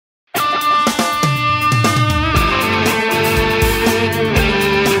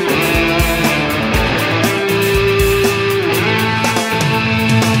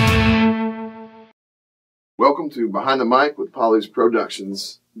to Behind the Mic with Pauly's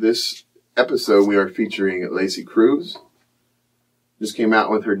Productions. This episode we are featuring Lacey Cruse. Just came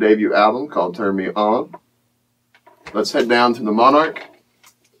out with her debut album called Turn Me On. Let's head down to the Monarch,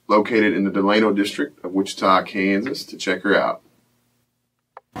 located in the Delano district of Wichita, Kansas, to check her out.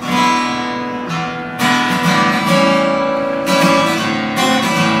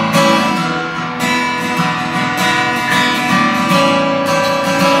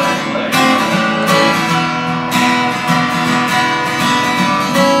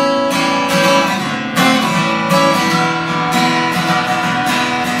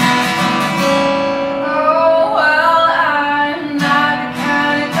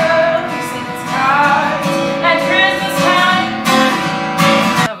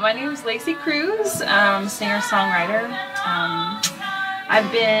 Lacey Cruse, singer-songwriter.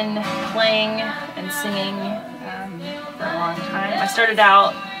 I've been playing and singing for a long time. I started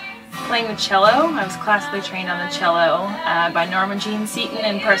out playing the cello. I was classically trained on the cello by Norma Jean Seaton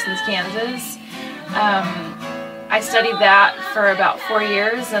in Parsons, Kansas. I studied that for about 4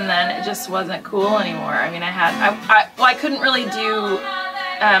 years, and then it just wasn't cool anymore. I mean, I couldn't really do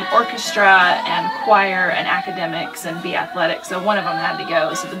orchestra and choir and academics and be athletic, so one of them had to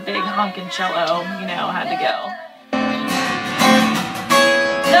go. So the big honkin' cello, you know, had to go.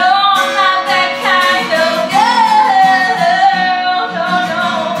 No, I'm not that kind of girl. No,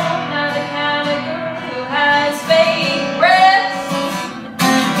 no, not the kind of girl who has fake breasts.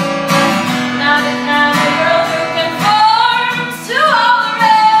 Not the kind of girl who conforms to all the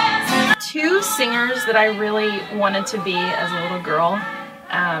rest. Two singers that I really wanted to be as a little girl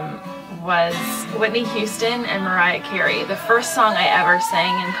was Whitney Houston and Mariah Carey. The first song I ever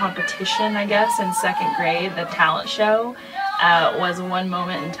sang in competition, I guess, in second grade, the talent show, was One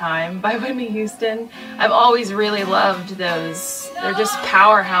Moment in Time by Whitney Houston. I've always really loved those. They're just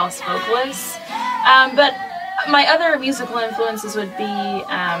powerhouse vocalists. But my other musical influences would be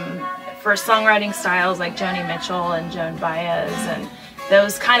for songwriting styles like Joni Mitchell and Joan Baez and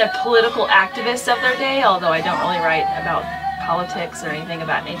those kind of political activists of their day, although I don't really write about politics or anything of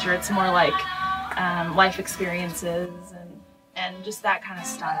that nature. It's more like life experiences and just that kind of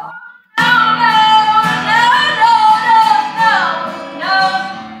style. No, no, no, no, no, no.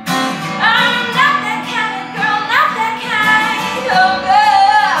 I'm not that kind of girl, not that kind of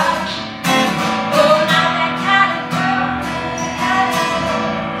girl. Oh, not that kind of girl.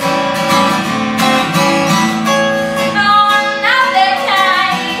 No, I'm not that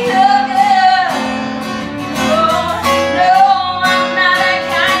kind of girl. Oh, no, I'm not that kind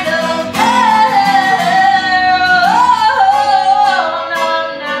of girl. Oh, no, I'm not that kind of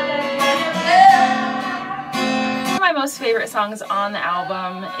girl. One of my most favorite songs on the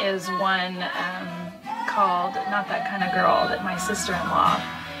album is one called Not That Kind of Girl that my sister-in-law,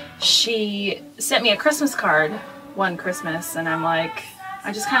 she sent me a Christmas card one Christmas, and I'm like,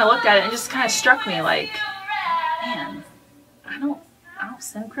 I just kind of looked at it and it just kind of struck me like, man, I don't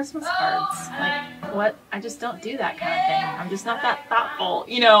send Christmas cards. Like, what? I just don't do that kind of thing. I'm just not that thoughtful.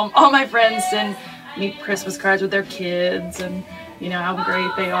 You know, all my friends send me Christmas cards with their kids and, you know, how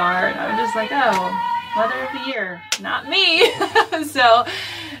great they are. And I'm just like, oh, Mother of the Year, not me. So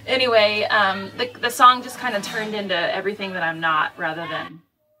anyway, the song just kind of turned into everything that I'm not rather than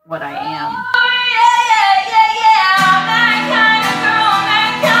what I am. Oh, yeah, yeah, yeah, yeah. I'm that kind of girl,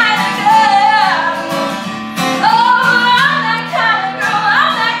 that kind of girl. Oh, I'm that kind of girl,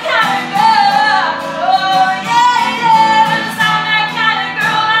 I'm that kind of girl. Oh, yeah, yes, I'm that kind of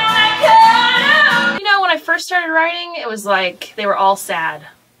girl, I'm that kind of. You know, when I first started writing, it was like they were all sad.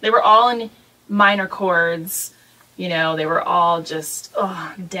 They were all in minor chords, you know, they were all just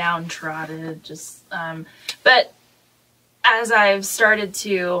downtrodden, just but as I've started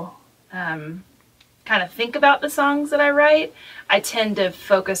to kind of think about the songs that I write, I tend to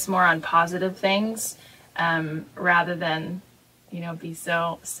focus more on positive things rather than, you know, be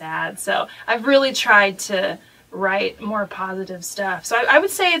so sad. So I've really tried to write more positive stuff. So I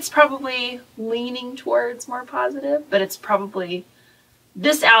would say it's probably leaning towards more positive, but it's probably,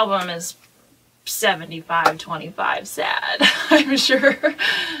 this album is 75-25 sad, I'm sure.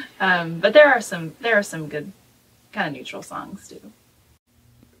 But there are some good kind of neutral songs too.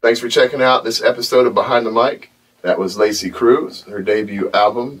 Thanks for checking out this episode of Behind the Mic. That was Lacey Cruse. Her debut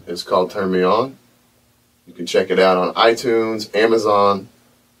album is called Turn Me On. You can check it out on iTunes, Amazon,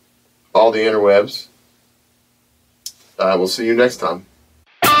 all the interwebs. We'll see you next time.